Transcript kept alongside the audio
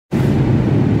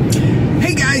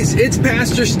It's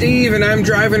Pastor Steve, and I'm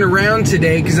driving around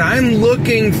today because I'm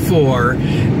looking for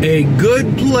a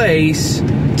good place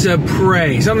to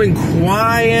pray. Something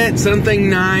quiet, something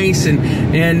nice,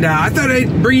 and I thought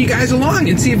I'd bring you guys along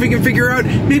and see if we can figure out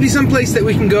maybe some place that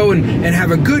we can go and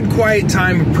have a good, quiet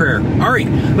time of prayer. All right,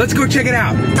 let's go check it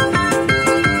out.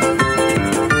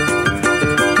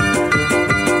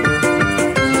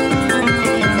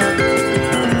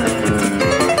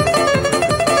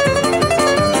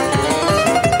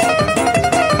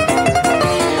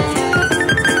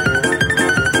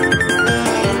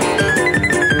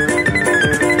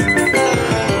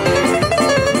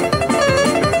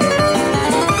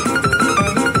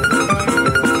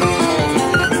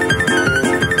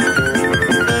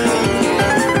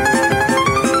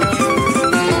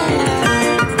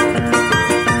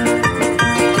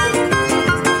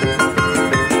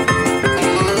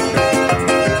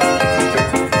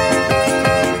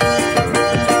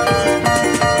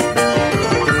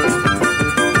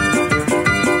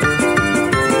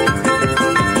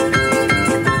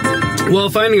 Well,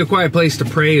 finding a quiet place to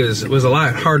pray was a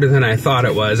lot harder than I thought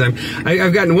it was. I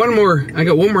got one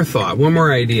more thought, one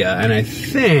more idea, and I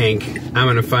think I'm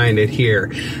going to find it here.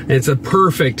 And it's a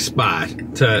perfect spot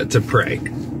to pray.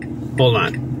 Hold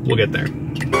on, we'll get there.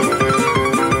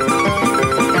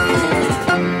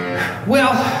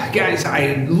 Well, guys,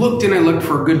 I looked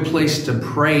for a good place to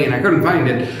pray, and I couldn't find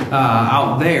it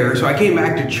out there. So I came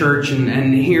back to church,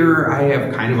 and here I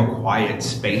have kind of a quiet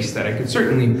space that I could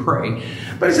certainly pray.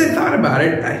 But as I thought about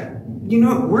it,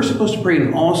 we're supposed to pray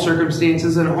in all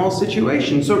circumstances and all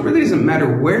situations. So it really doesn't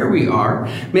matter where we are.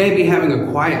 Maybe having a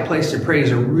quiet place to pray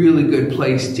is a really good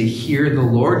place to hear the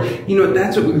Lord.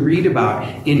 That's what we read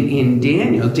about in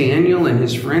Daniel. Daniel and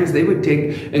his friends, they would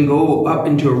take and go up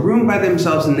into a room by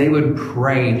themselves and they would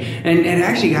pray. And it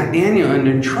actually got Daniel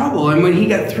into trouble. And when he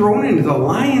got thrown into the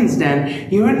lion's den,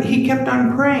 he kept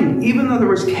on praying. Even though there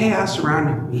was chaos around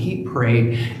him, he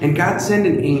prayed. And God sent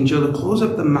an angel to close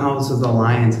up the mouths of the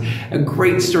lions. A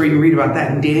great story. You read about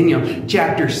that in Daniel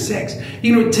chapter 6.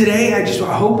 Today I just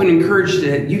hope and encourage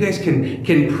that you guys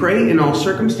can pray in all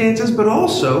circumstances, but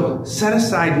also set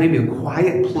aside maybe a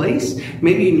quiet place,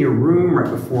 maybe in your room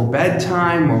right before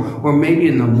bedtime, or maybe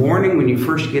in the morning when you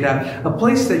first get up, a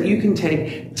place that you can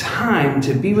take time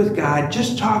to be with God,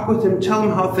 just talk with Him, tell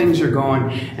Him how things are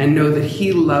going, and know that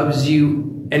He loves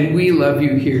you and we love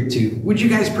you here too. Would you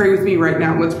guys pray with me right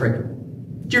now? Let's pray.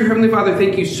 Dear Heavenly Father,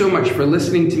 thank you so much for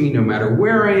listening to me no matter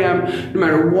where I am, no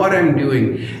matter what I'm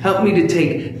doing. Help me to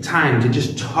take time to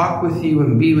just talk with you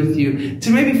and be with you, to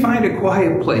maybe find a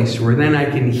quiet place where then I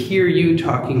can hear you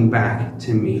talking back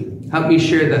to me. Help me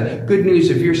share the good news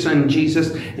of your Son,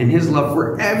 Jesus, and His love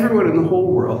for everyone in the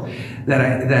whole world,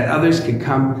 that others could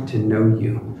come to know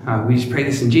you. We just pray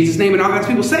this in Jesus' name, and all God's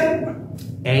people say,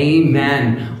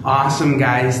 amen. Awesome,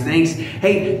 guys. Thanks.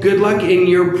 Hey, good luck in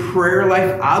your prayer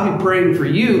life. I'll be praying for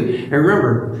you. And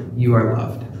remember, you are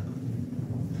loved.